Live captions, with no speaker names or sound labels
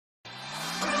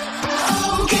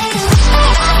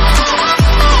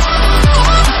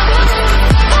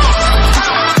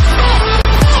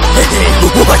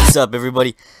What's up,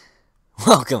 everybody?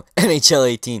 Welcome, NHL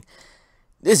 18.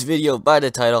 This video, by the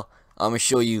title, I'm going to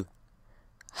show you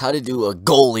how to do a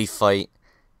goalie fight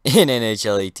in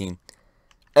NHL 18.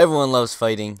 Everyone loves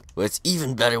fighting, but it's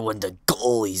even better when the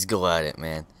goalies go at it,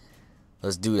 man.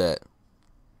 Let's do that.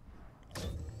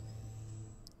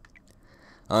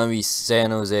 I'm going to be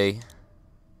San Jose,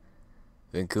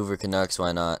 Vancouver Canucks,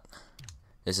 why not?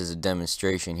 This is a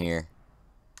demonstration here.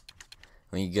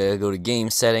 When you gotta go to game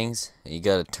settings, and you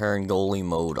gotta turn goalie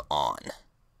mode on.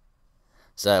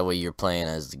 So that way you're playing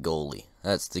as the goalie.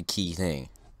 That's the key thing.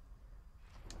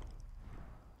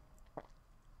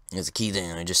 It's the key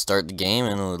thing. I just start the game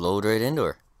and it'll load right into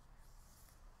her.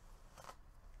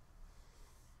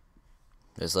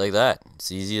 Just like that.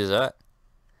 It's easy as that.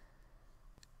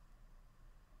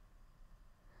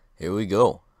 Here we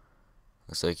go.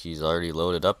 Looks like he's already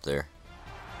loaded up there.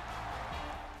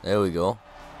 There we go.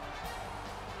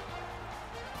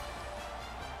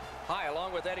 Hi,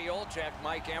 along with Eddie Olczyk,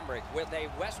 Mike Emmerich, with a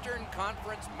Western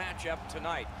Conference matchup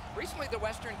tonight. Recently, the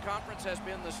Western Conference has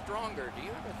been the stronger. Do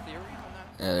you have a theory on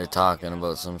that? Yeah, they're talking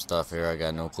about some stuff here. I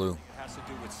got no clue. It has to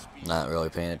do with speed. Not really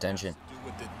paying attention. It has to do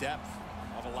with the depth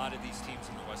of a lot of these teams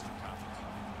in the Western Conference.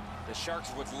 The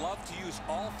Sharks would love to use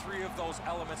all three of those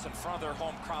elements in front of their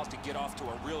home crowds to get off to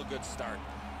a real good start.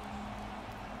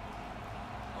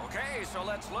 Okay, so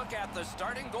let's look at the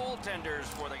starting goaltenders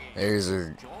for the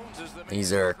game.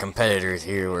 These are our competitors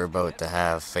here we're about to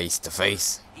have face to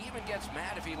face. He even gets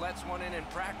mad if he lets one in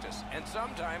practice, and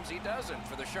sometimes he doesn't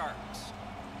for the Sharks.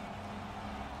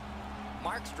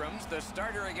 Markstrom's the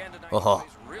starter again tonight.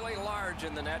 He's really large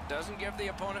in the net, doesn't give the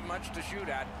opponent much to shoot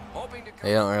at. Hoping to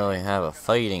they don't really have a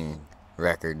fighting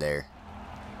record there.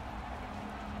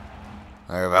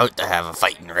 They're about to have a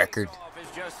fighting record.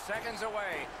 Just seconds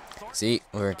away. See,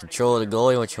 we're in control of the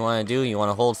goalie. What you want to do, you want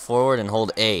to hold forward and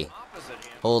hold A.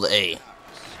 Hold A.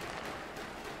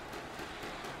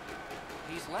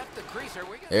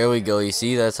 There we go. You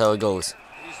see, that's how it goes.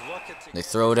 They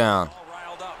throw down.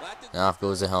 Now off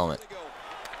goes the helmet.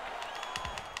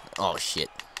 Oh, shit.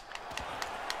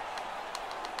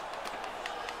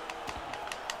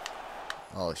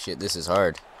 Oh, shit, this is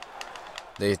hard.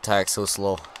 They attack so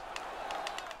slow.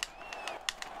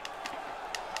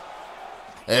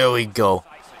 There we go.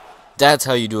 That's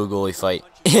how you do a goalie fight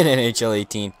in NHL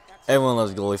 18. Everyone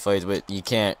loves goalie fights, but you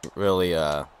can't really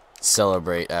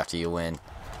celebrate after you win.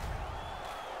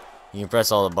 You can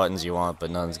press all the buttons you want,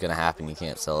 but nothing's gonna happen. You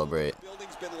can't celebrate.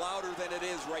 Building's been louder than it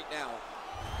is right now.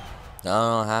 I don't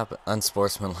know what happened.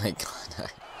 Unsportsmanlike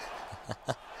conduct.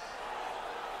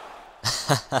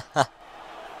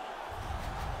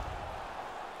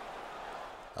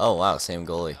 Oh wow, same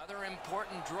goalie.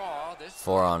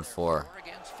 4-on-4.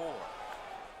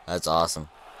 That's awesome.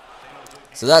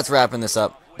 So that's wrapping this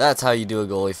up. That's how you do a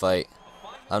goalie fight.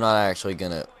 I'm not actually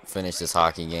gonna finish this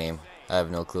hockey game. I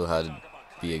have no clue how to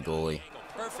be a goalie.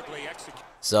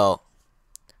 So,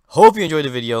 hope you enjoyed the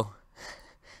video.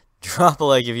 Drop a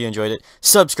like if you enjoyed it.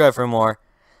 Subscribe for more.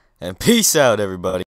 And peace out, everybody.